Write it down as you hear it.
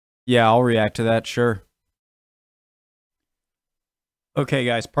Yeah, I'll react to that, sure. Okay,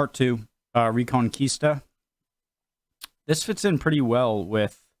 guys, part 2, Reconquista. This fits in pretty well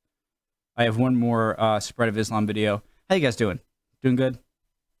with... I have one more Spread of Islam video. How you guys doing? Doing good?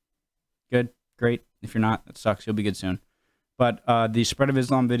 Good? Great. If you're not, that sucks. You'll be good soon. But the Spread of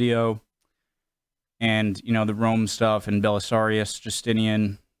Islam video and, you know, the Rome stuff and Belisarius,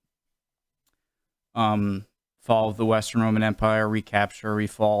 Justinian, fall of the Western Roman Empire, recapture,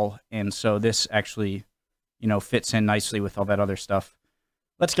 refall. And so this actually, you know, fits in nicely with all that other stuff.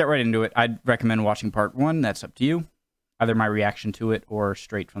 Let's get right into it. I'd recommend watching part 1. That's up to you. Either my reaction to it or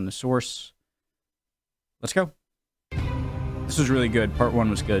straight from the source. Let's go. This was really good. Part 1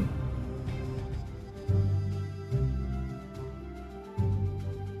 was good.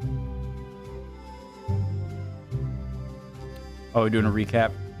 Oh, we're doing a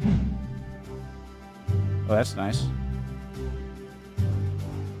recap. Oh, that's nice.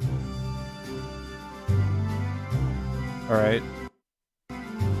 All right.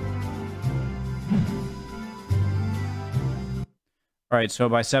 All right, so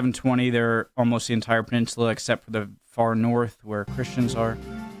by 720, they're almost the entire peninsula except for the far north where Christians are.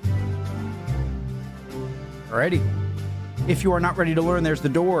 Alrighty. If you are not ready to learn, there's the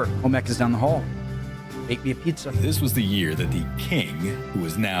door. Olmec is down the hall. Bake me a pizza. This was the year that the king, who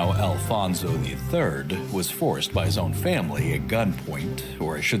was now Alfonso III, was forced by his own family at gunpoint,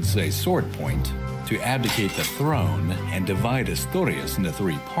 or I should say sword point, to abdicate the throne and divide Asturias into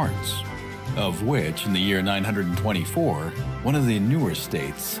 3 parts. Of which, in the year 924, one of the newer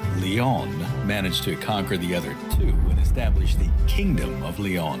states, Leon, managed to conquer the other 2 and establish the Kingdom of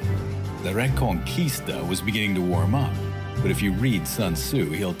Leon. The Reconquista was beginning to warm up, but if you read Sun Tzu,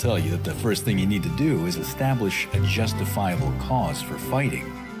 he'll tell you that the first thing you need to do is establish a justifiable cause for fighting.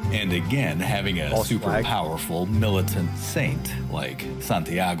 And again, having a super powerful militant saint like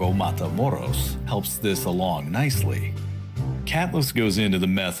Santiago Matamoros helps this along nicely. Catless goes into the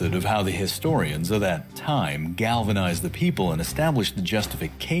method of how the historians of that time galvanized the people and established the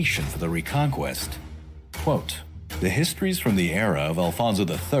justification for the reconquest. Quote, "The histories from the era of Alfonso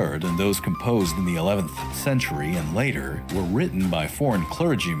III and those composed in the 11th century and later were written by foreign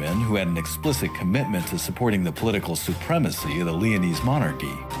clergymen who had an explicit commitment to supporting the political supremacy of the Leonese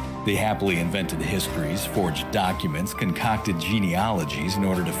monarchy. They happily invented histories, forged documents, concocted genealogies in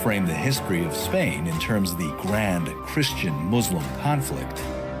order to frame the history of Spain in terms of the grand Christian-Muslim conflict.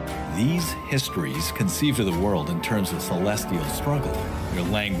 These histories conceived of the world in terms of celestial struggle. Their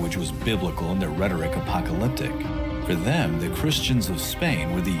language was biblical and their rhetoric apocalyptic. For them, the Christians of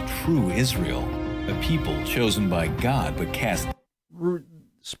Spain were the true Israel, a people chosen by God but cast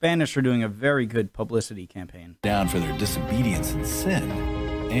Spanish are doing a very good publicity campaign. Down for their disobedience and sin,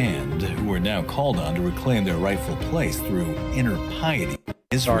 and who are now called on to reclaim their rightful place through inner piety.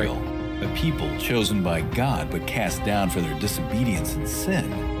 Israel, a people chosen by God but cast down for their disobedience and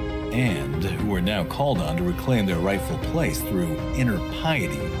sin, and who are now called on to reclaim their rightful place through inner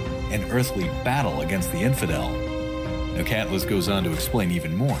piety and earthly battle against the infidel." Now Catless goes on to explain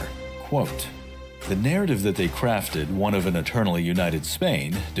even more. Quote, "The narrative that they crafted, one of an eternally united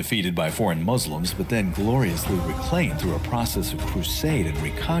Spain, defeated by foreign Muslims but then gloriously reclaimed through a process of crusade and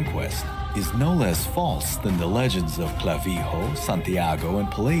reconquest, is no less false than the legends of Clavijo, Santiago, and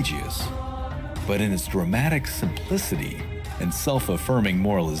Pelagius. But in its dramatic simplicity and self-affirming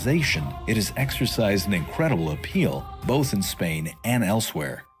moralization, it has exercised an incredible appeal both in Spain and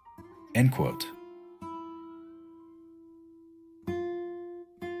elsewhere." End quote.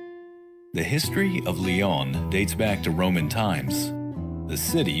 The history of Leon dates back to Roman times. The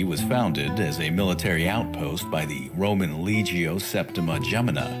city was founded as a military outpost by the Roman Legio Septima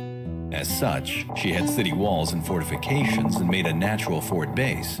Gemina. As such, she had city walls and fortifications and made a natural fort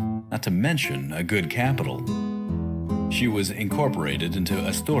base, not to mention a good capital. She was incorporated into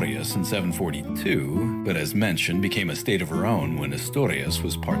Asturias in 742, but as mentioned became a state of her own when Asturias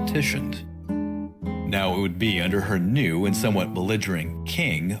was partitioned. Now it would be under her new and somewhat belligerent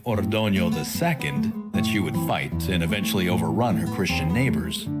king, Ordoño II, that she would fight and eventually overrun her Christian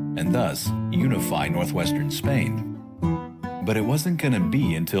neighbors, and thus unify northwestern Spain. But it wasn't going to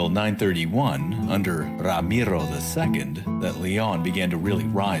be until 931, under Ramiro II, that Leon began to really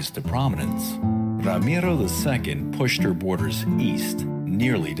rise to prominence. Ramiro II pushed her borders east,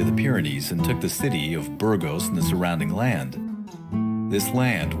 nearly to the Pyrenees, and took the city of Burgos and the surrounding land. This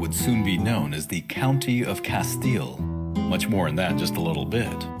land would soon be known as the County of Castile. Much more on that in just a little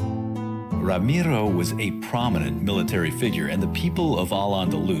bit. Ramiro was a prominent military figure, and the people of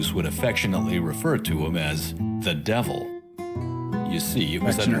Al-Andalus would affectionately refer to him as the Devil. You see, it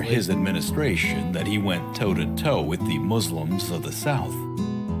was under his administration that he went toe-to-toe with the Muslims of the south.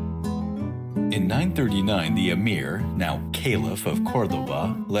 In 939, the emir, now Caliph of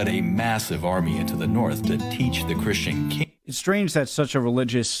Cordoba, led a massive army into the north to teach the Christian king. It's strange that such a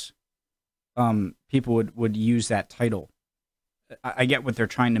religious people would use that title. I get what they're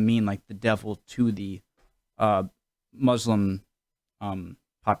trying to mean, like the devil to the Muslim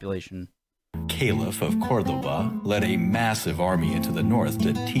population. Caliph of Cordoba led a massive army into the north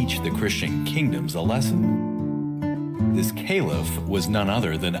to teach the Christian kingdoms a lesson. This caliph was none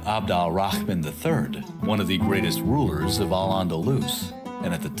other than Abd al-Rahman III, one of the greatest rulers of Al-Andalus,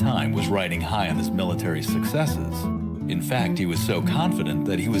 and at the time was riding high on his military successes. In fact, he was so confident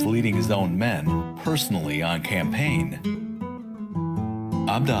that he was leading his own men personally on campaign.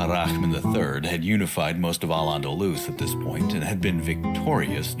 Abd al-Rahman III had unified most of Al-Andalus at this point and had been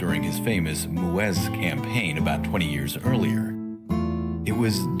victorious during his famous Muez campaign about 20 years earlier. It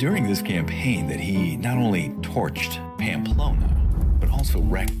was during this campaign that he not only torched Pamplona, but also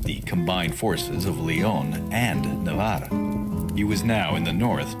wrecked the combined forces of Leon and Navarre. He was now in the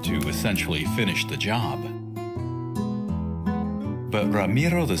north to essentially finish the job. But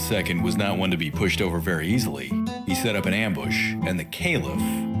Ramiro II was not one to be pushed over very easily. He set up an ambush, and the caliph,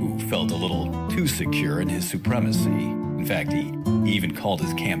 who felt a little too secure in his supremacy, in fact, he even called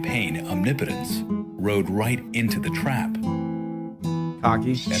his campaign omnipotence, rode right into the trap.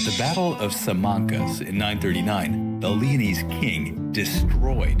 Cocky. At the Battle of Simancas in 939, the Leonese king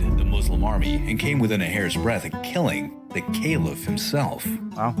destroyed the Muslim army and came within a hair's breadth of killing the caliph himself.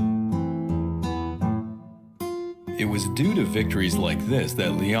 Wow. It was due to victories like this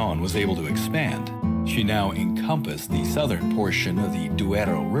that Leon was able to expand. She now encompassed the southern portion of the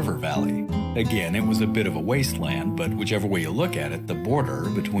Duero River Valley. Again, it was a bit of a wasteland, but whichever way you look at it, the border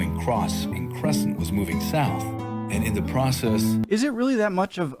between Cross and Crescent was moving south. And in the process... Is it really that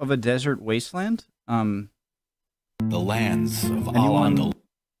much of a desert wasteland? The lands of Al-Andalus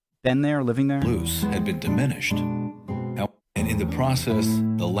been there, living there? had been diminished. And in the process,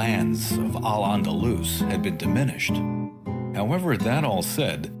 the lands of Al-Andalus had been diminished. However, that all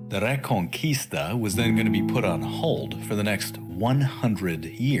said, the Reconquista was then going to be put on hold for the next 100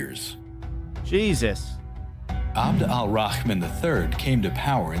 years. Jesus. Abd al-Rahman III came to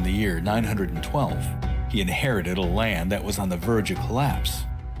power in the year 912. He inherited a land that was on the verge of collapse.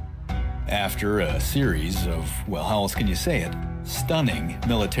 After a series of, well, how else can you say it, stunning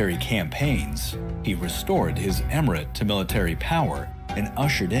military campaigns, he restored his emirate to military power and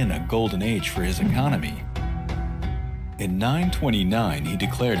ushered in a golden age for his economy. In 929, he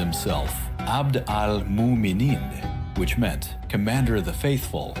declared himself Abd al-Mu'minin, which meant Commander of the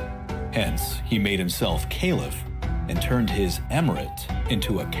Faithful. Hence, he made himself Caliph and turned his emirate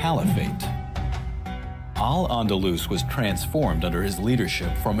into a caliphate. Al-Andalus was transformed under his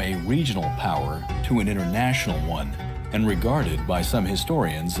leadership from a regional power to an international one, and regarded by some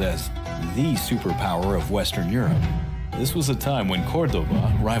historians as the superpower of Western Europe. This was a time when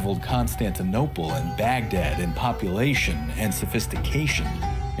Cordoba rivaled Constantinople and Baghdad in population and sophistication,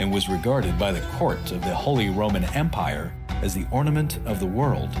 and was regarded by the court of the Holy Roman Empire as the ornament of the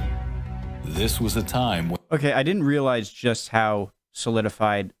world. This was a time when... Okay, I didn't realize just how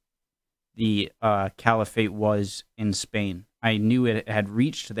solidified the caliphate was in Spain. I knew it had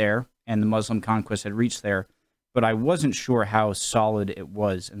reached there, and the Muslim conquest had reached there, but I wasn't sure how solid it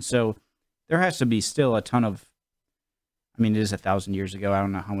was. And so there has to be still a ton of, I mean, it is 1,000 years ago. I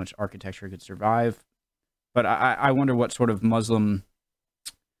don't know how much architecture could survive, but I wonder what sort of Muslim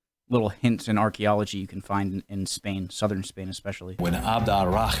little hints in archaeology you can find in Spain, southern Spain especially. When Abd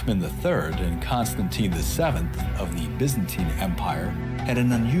al-Rahman III and Constantine VII of the Byzantine Empire had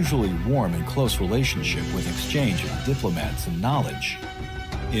an unusually warm and close relationship with exchange of diplomats and knowledge.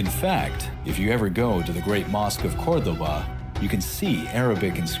 In fact, if you ever go to the Great Mosque of Cordoba, you can see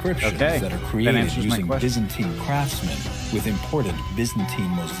Arabic inscriptions that are created using Byzantine craftsmen with imported Byzantine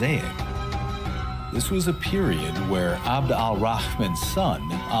mosaic. This was a period where Abd al-Rahman's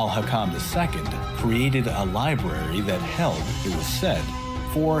son, Al-Hakam II, created a library that held, it was said,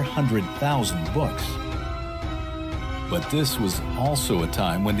 400,000 books. But this was also a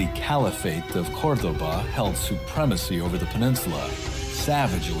time when the Caliphate of Cordoba held supremacy over the peninsula,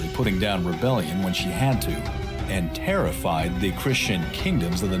 savagely putting down rebellion when she had to, and terrified the Christian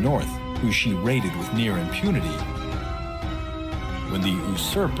kingdoms of the north, who she raided with near impunity. When the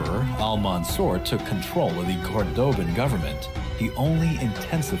usurper, Al-Mansur, took control of the Cordoban government, he only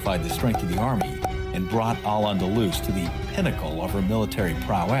intensified the strength of the army and brought Al-Andalus to the pinnacle of her military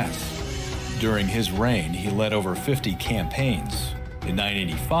prowess. During his reign, he led over 50 campaigns. In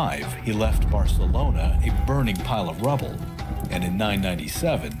 985, he left Barcelona a burning pile of rubble, and in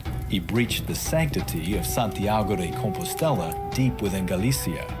 997, he breached the sanctity of Santiago de Compostela deep within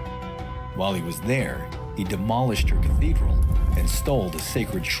Galicia. While he was there, he demolished her cathedral and stole the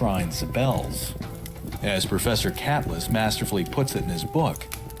sacred shrines of bells. As Professor Catless masterfully puts it in his book,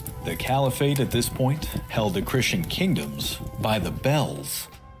 the caliphate at this point held the Christian kingdoms by the bells.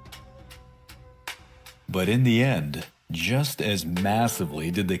 But in the end, just as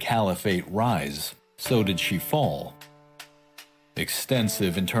massively did the caliphate rise, so did she fall.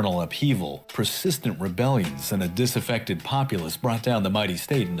 Extensive internal upheaval, persistent rebellions, and a disaffected populace brought down the mighty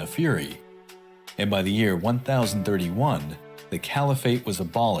state in a fury. And by the year 1031, the caliphate was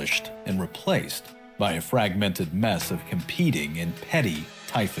abolished and replaced by a fragmented mess of competing and petty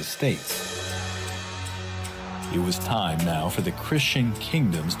Taifa states. It was time now for the Christian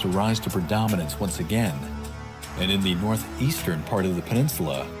kingdoms to rise to predominance once again. And in the northeastern part of the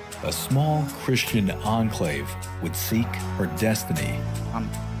peninsula, a small Christian enclave would seek her destiny.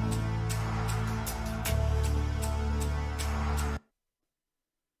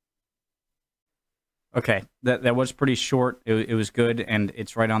 Okay, that was pretty short. It was good, and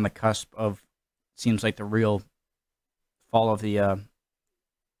it's right on the cusp of, seems like, the real fall of the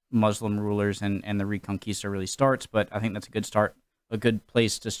Muslim rulers, and the Reconquista really starts. But I think that's a good start, a good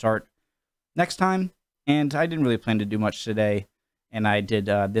place to start next time. And I didn't really plan to do much today, and I did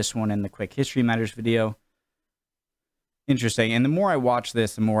this one in the Quick History Matters video. Interesting. And the more I watch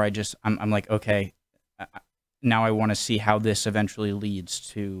this, the more I'm like, okay, now I want to see how this eventually leads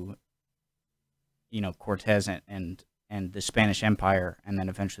to, you know, Cortez and the Spanish Empire, and then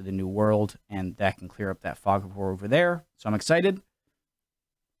eventually the New World, and that can clear up that fog of war over there. So I'm excited.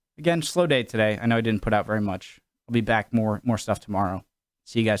 Again, slow day today. I know I didn't put out very much. I'll be back more stuff tomorrow.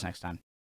 See you guys next time.